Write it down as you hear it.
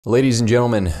Ladies and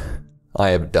gentlemen, I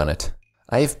have done it.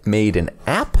 I've made an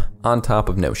app on top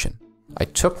of Notion. I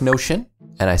took Notion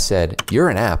and I said, you're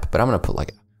an app, but I'm gonna put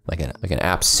like an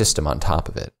app system on top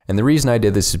of it. And the reason I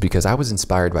did this is because I was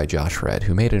inspired by Josh Red,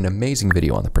 who made an amazing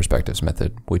video on the perspectives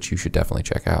method, which you should definitely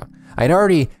check out. I'd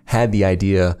already had the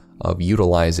idea of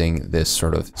utilizing this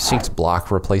sort of synced block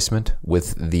replacement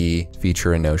with the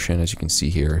feature in Notion. As you can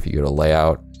see here, if you go to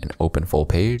layout and open full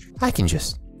page, I can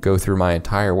just go through my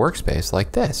entire workspace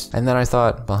like this. And then I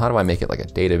thought, well, how do I make it like a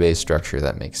database structure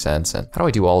that makes sense? And how do I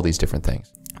do all these different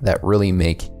things that really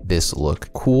make this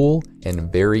look cool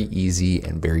and very easy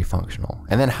and very functional?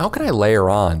 And then how can I layer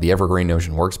on the Evergreen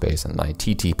Notion workspace and my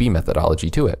TTP methodology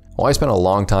to it? Well, I spent a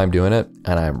long time doing it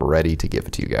and I'm ready to give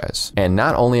it to you guys. And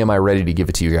not only am I ready to give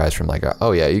it to you guys from like,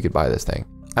 oh yeah, you could buy this thing.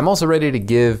 I'm also ready to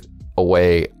give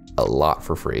away a lot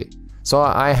for free. So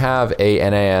I have a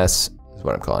NAS,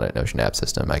 what I'm calling it, Notion App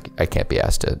System. I can't be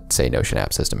asked to say Notion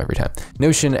App System every time.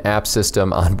 Notion App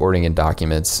System onboarding and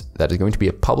documents that is going to be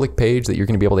a public page that you're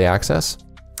going to be able to access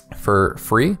for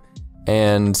free.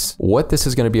 And what this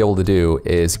is going to be able to do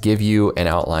is give you an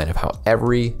outline of how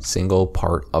every single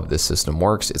part of this system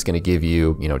works. It's going to give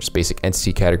you, just basic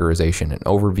entity categorization and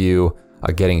overview,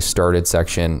 a getting started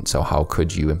section. So how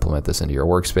could you implement this into your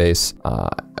workspace?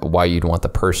 Why you'd want the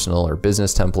personal or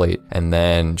business template, and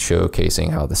then showcasing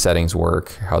how the settings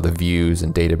work, how the views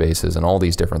and databases and all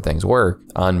these different things work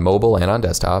on mobile and on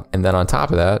desktop. And then on top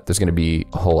of that, there's gonna be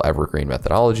a whole Evergreen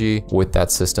methodology with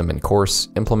that system and course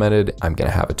implemented. I'm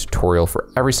gonna have a tutorial for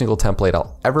every single template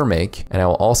I'll ever make. And I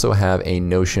will also have a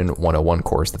Notion 101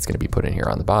 course that's gonna be put in here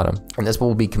on the bottom. And this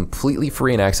will be completely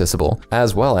free and accessible,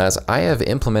 as well as I have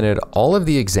implemented all of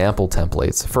the example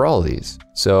templates for all of these.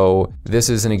 So this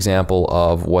is an example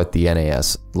of what the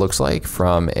NAS looks like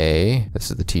from this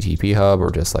is the TTP hub,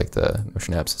 or just like the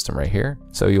Notion App System right here.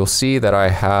 So you'll see that I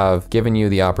have given you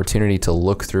the opportunity to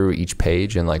look through each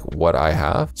page and like what I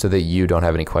have, so that you don't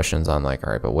have any questions on like,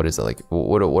 all right, but what is it like?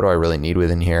 What do I really need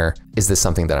within here? Is this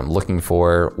something that I'm looking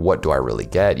for? What do I really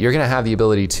get? You're gonna have the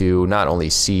ability to not only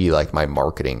see like my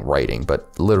marketing writing,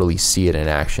 but literally see it in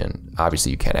action.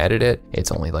 Obviously you can't edit it.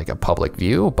 It's only like a public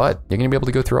view, but you're gonna be able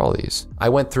to go through all these. I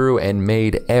went through and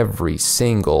made every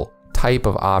single type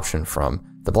of option, from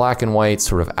the black and white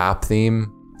sort of app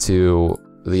theme to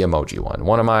the emoji one.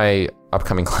 One of my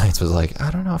upcoming clients was like, I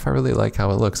don't know if I really like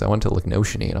how it looks. I want it to look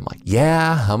Notion-y. And I'm like,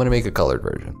 yeah, I'm gonna make a colored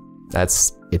version.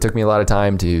 It took me a lot of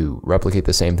time to replicate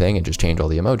the same thing and just change all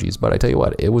the emojis, but I tell you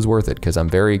what, it was worth it, because I'm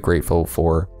very grateful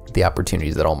for the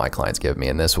opportunities that all my clients give me.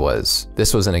 And this was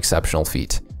an exceptional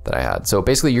feat that I had. So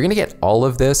basically you're gonna get all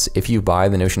of this. If you buy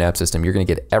the Notion App System, you're gonna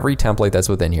get every template that's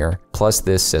within here, plus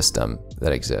this system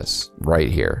that exists right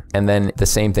here. And then the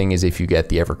same thing is if you get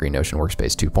the Evergreen Notion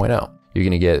Workspace 2.0. You're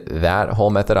gonna get that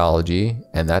whole methodology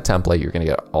and that template. You're gonna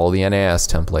get all the NAS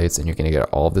templates, and you're gonna get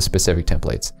all of the specific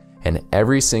templates. And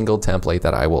every single template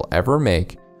that I will ever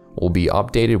make will be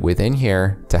updated within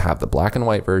here to have the black and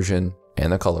white version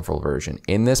and the colorful version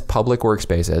in this public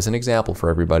workspace as an example for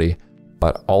everybody,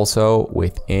 but also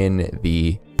within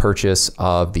the purchase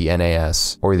of the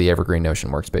NAS or the Evergreen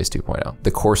Notion Workspace 2.0. The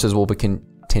courses will be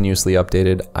continuously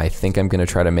updated. I think I'm gonna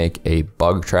try to make a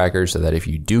bug tracker so that if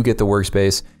you do get the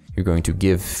workspace, you're going to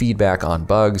give feedback on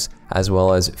bugs, as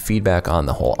well as feedback on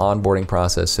the whole onboarding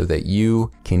process, so that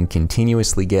you can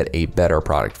continuously get a better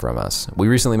product from us. We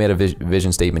recently made a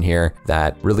vision statement here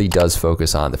that really does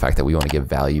focus on the fact that we want to give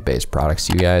value-based products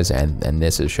to you guys, and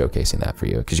this is showcasing that for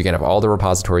you, because you can have all the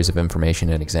repositories of information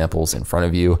and examples in front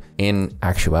of you. In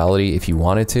actuality, if you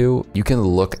wanted to, you can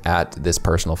look at this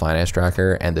personal finance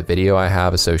tracker and the video I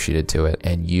have associated to it,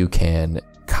 and you can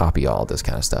copy all this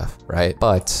kind of stuff, right?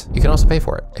 But you can also pay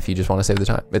for it if you just want to save the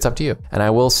time. It's up to you. And I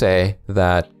will say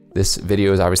that this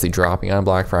video is obviously dropping on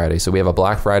Black Friday. So we have a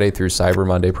Black Friday through Cyber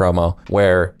Monday promo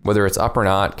where, whether it's up or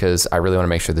not, because I really want to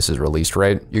make sure this is released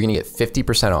right, you're gonna get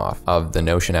 50% off of the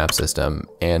Notion App System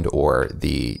and or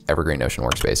the Evergreen Notion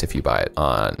Workspace if you buy it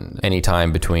on any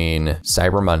time between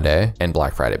Cyber Monday and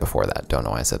Black Friday before that. Don't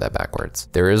know why I said that backwards.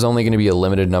 There is only gonna be a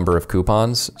limited number of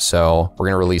coupons. So we're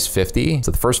gonna release 50.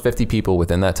 So the first 50 people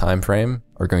within that time frame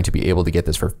are going to be able to get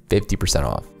this for 50%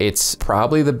 off. It's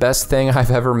probably the best thing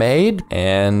I've ever made.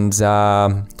 And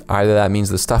either that means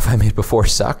the stuff I made before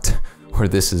sucked, or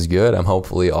this is good.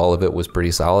 Hopefully all of it was pretty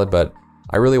solid, but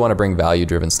I really want to bring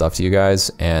value-driven stuff to you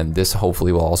guys. And this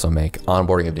hopefully will also make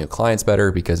onboarding of new clients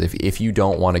better, because if you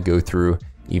don't want to go through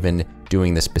even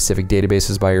doing the specific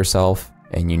databases by yourself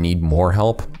and you need more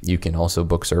help, you can also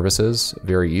book services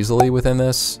very easily within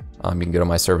this. You can go to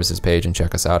my services page and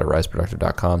check us out at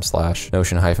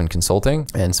riseproductive.com/notion-consulting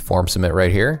and form submit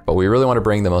right here. But we really want to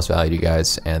bring the most value to you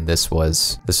guys, and this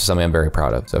is something I'm very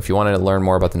proud of. So if you want to learn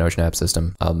more about the Notion app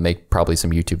system, I'll make probably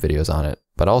some YouTube videos on it.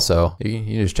 But also, you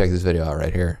can just check this video out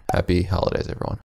right here. Happy holidays, everyone.